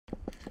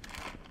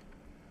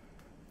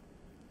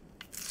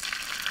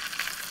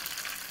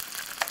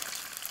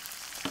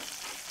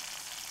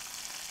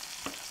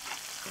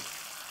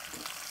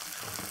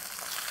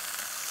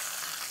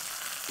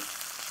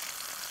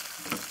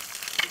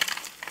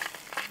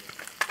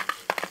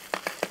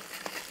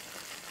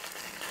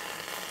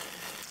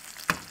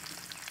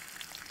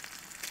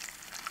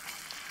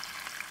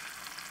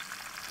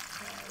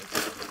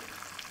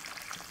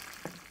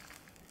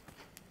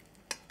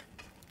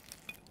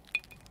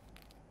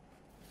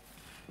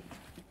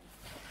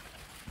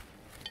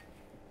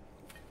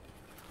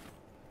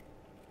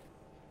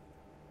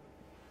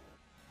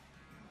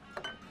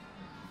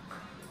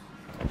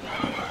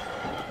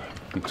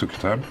You took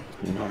your time?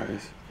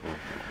 Nice.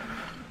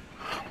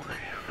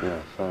 Yeah,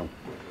 Sam.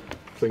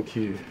 Thank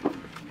you.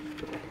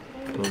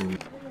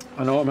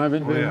 I know what I'm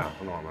having. Oh, yeah,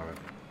 I know what I'm having.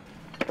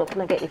 What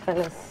can I get you,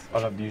 fellas?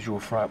 I'll have the usual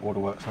fry up, all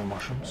the works on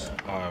mushrooms.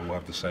 I will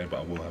have the same,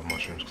 but I will have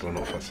mushrooms because I'm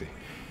not fussy.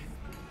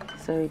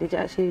 So, did you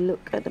actually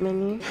look at the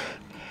menu?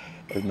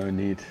 There's no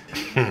need.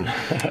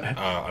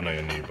 I know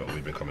you're new, but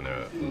we've been coming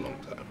here a long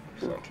time.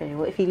 So. Okay,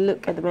 well, if you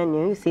look at the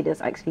menu, you see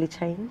there's actually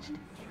changed.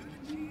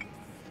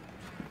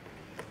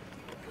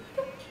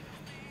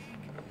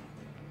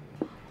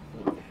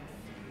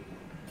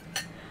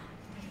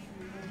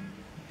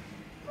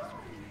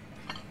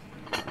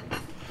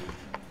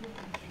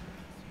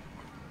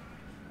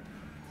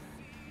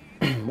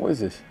 What is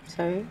this?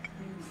 Sorry?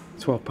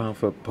 £12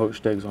 for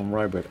poached eggs on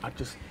rye bread. I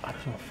just want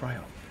to fry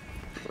them.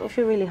 If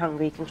you're really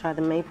hungry, you can try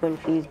the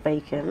maple-infused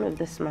bacon with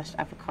the smashed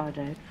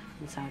avocado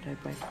and sourdough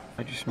bread.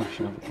 How'd you smash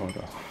an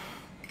avocado?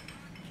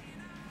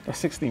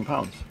 That's £16.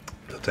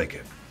 I'll take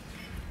it.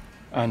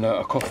 And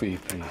a coffee,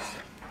 please.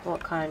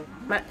 What kind?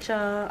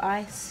 Matcha,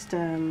 iced,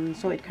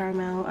 salted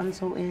caramel,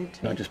 unsalted?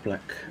 No, just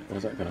black. What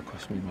is that going to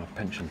cost me? My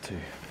pension too.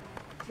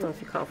 Well,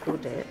 if you can't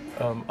afford it.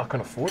 I can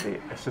afford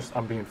it. It's just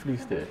I'm being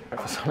fleeced here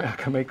for something I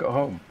can make at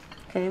home.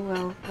 Okay,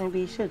 well,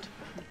 maybe you should.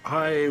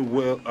 I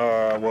will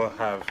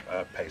have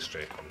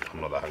pastry.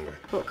 I'm not that hungry.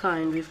 What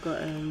kind? We've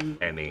got,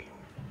 Any.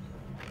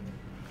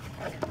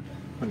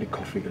 When the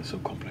coffee gets so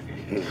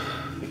complicated.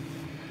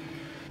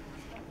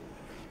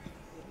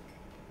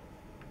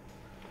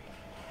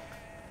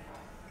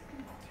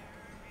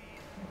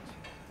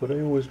 Were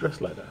they always dressed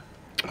like that?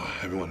 Oh,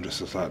 everyone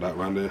dresses like that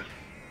around here.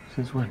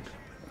 Since when?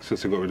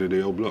 Since they got rid of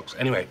the old blocks.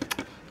 Anyway,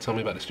 tell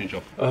me about this new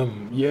job.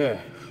 Yeah,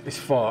 it's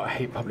far. I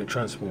hate public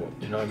transport,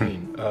 you know what I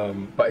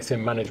mean? But it's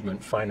in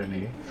management,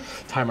 finally.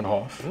 Time and a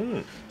half.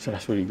 So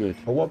that's really good.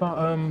 But what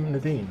about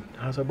Nadine?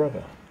 How's her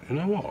brother? You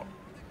know what?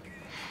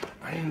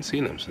 I ain't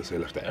seen them since they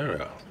left the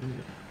area.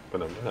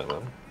 But I'm there,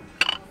 man.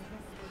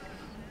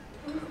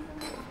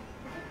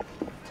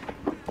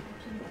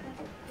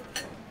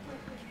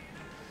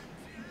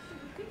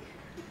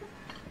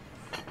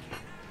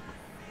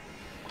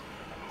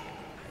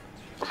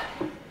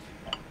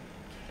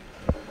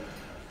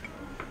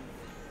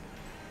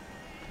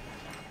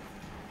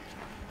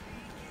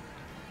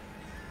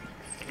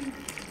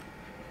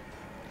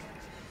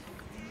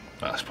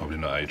 That's probably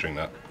not how you drink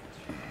that.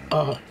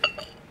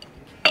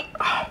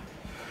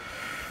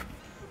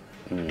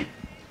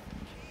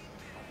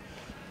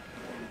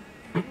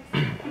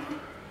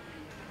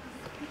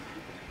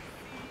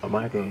 Am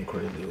I going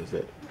crazy or is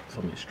there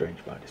something strange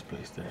about this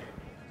place today?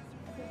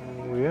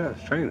 Well, yeah,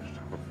 it's changed.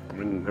 I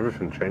mean,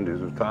 everything changes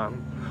with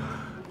time.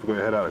 If you got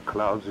your head out of the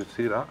clouds, you'd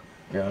see that.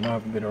 Yeah, I know I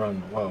haven't been around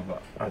in a while,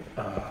 but I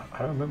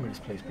don't remember this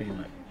place being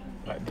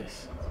like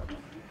this.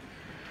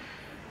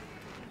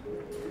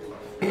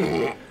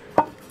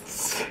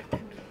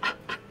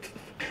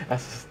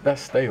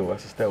 That's stale.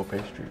 That's a stale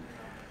pastry.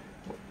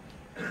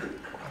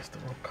 What's the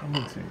world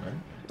coming to,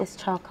 man? It's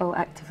charcoal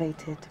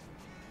activated.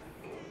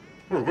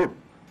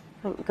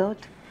 Thank God.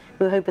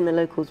 We were hoping the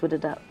locals would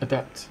adapt.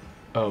 Adapt.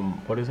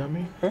 What does that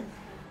mean? Huh?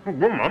 Oh,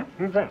 good, man.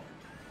 What's that?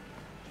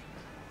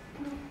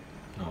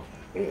 No.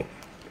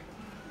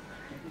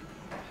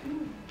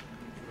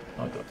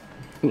 I don't.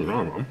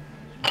 No, man.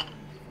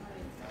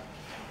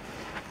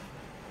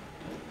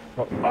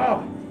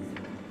 Oh!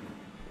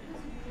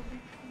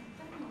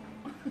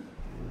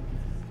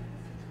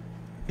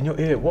 In your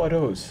ear, what are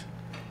those?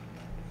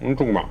 What are you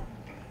talking about?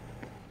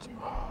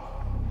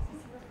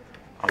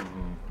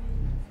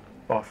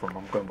 Bathroom,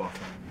 I'm going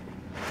bathroom.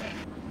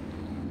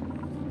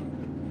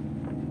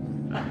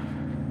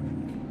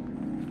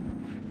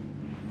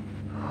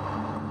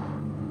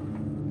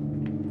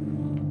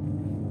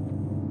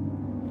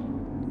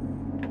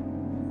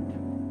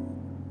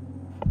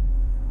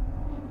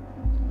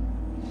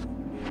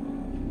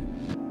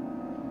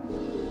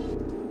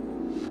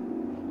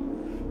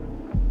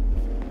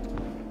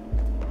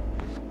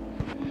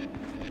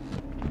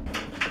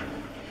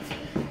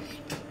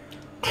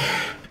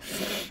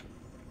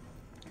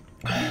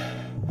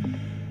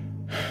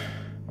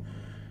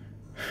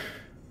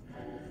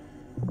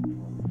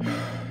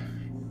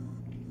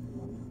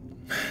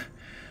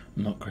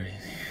 I'm not crazy.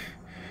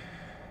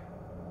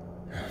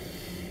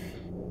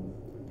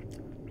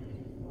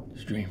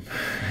 It's a dream.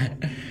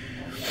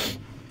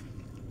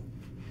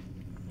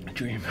 A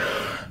dream.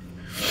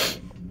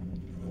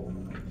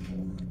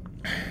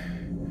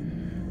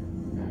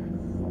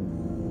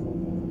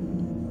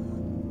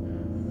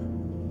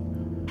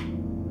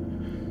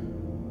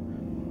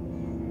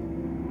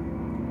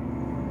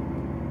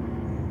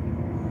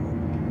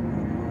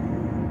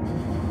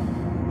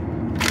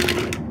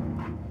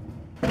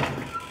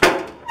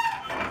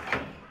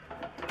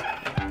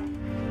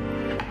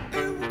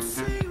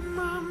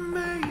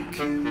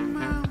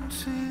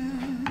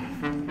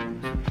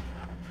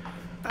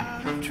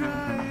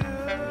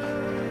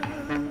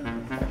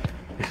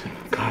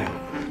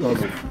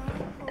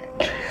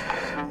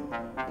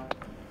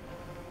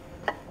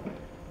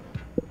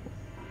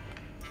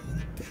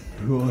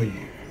 Who are you?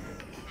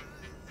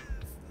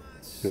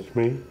 Yes, It's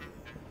me,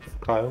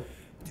 Kyle.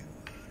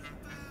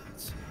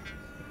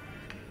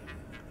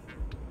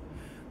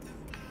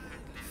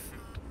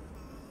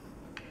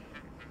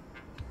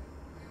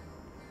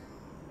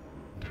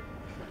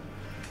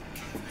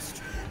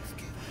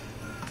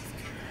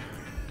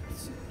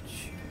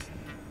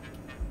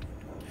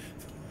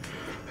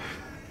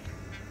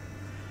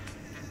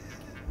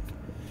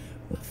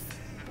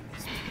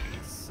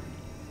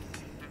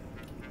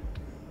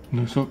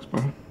 No socks,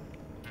 bro.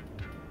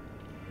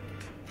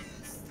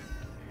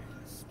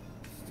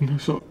 No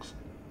socks.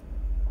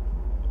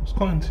 What's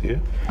going to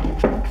you?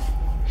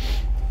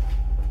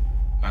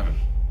 Adam.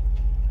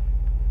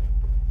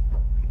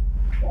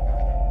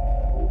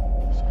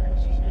 Sorry,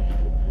 excuse me.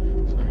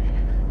 Sorry.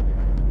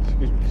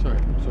 Excuse me, sorry.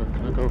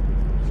 Can I go?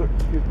 Sorry,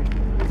 excuse me.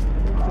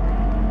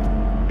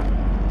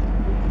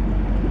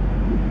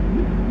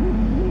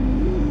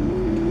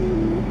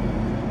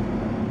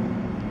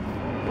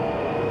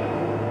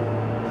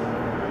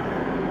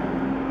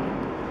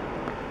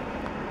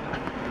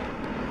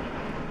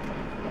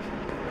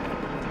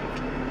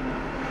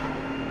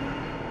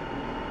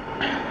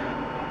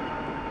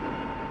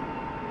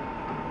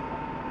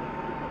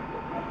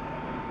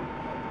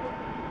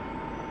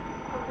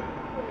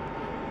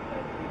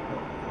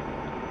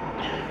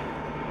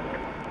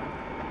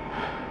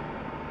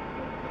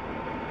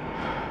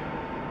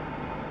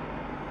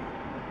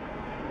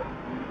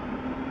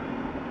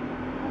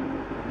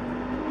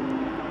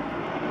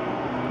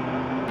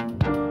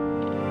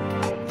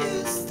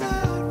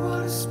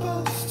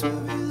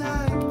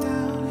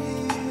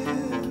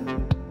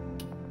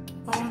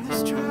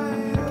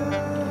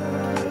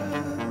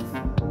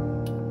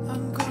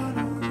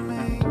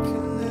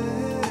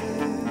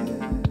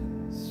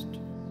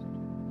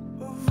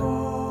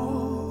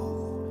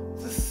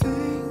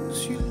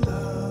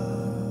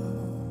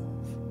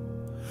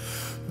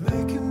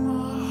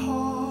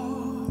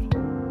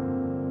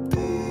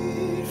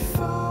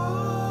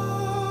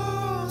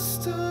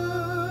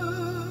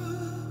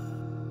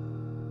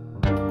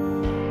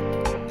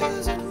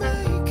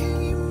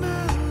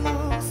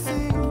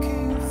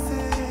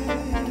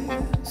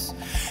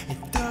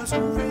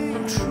 Doesn't really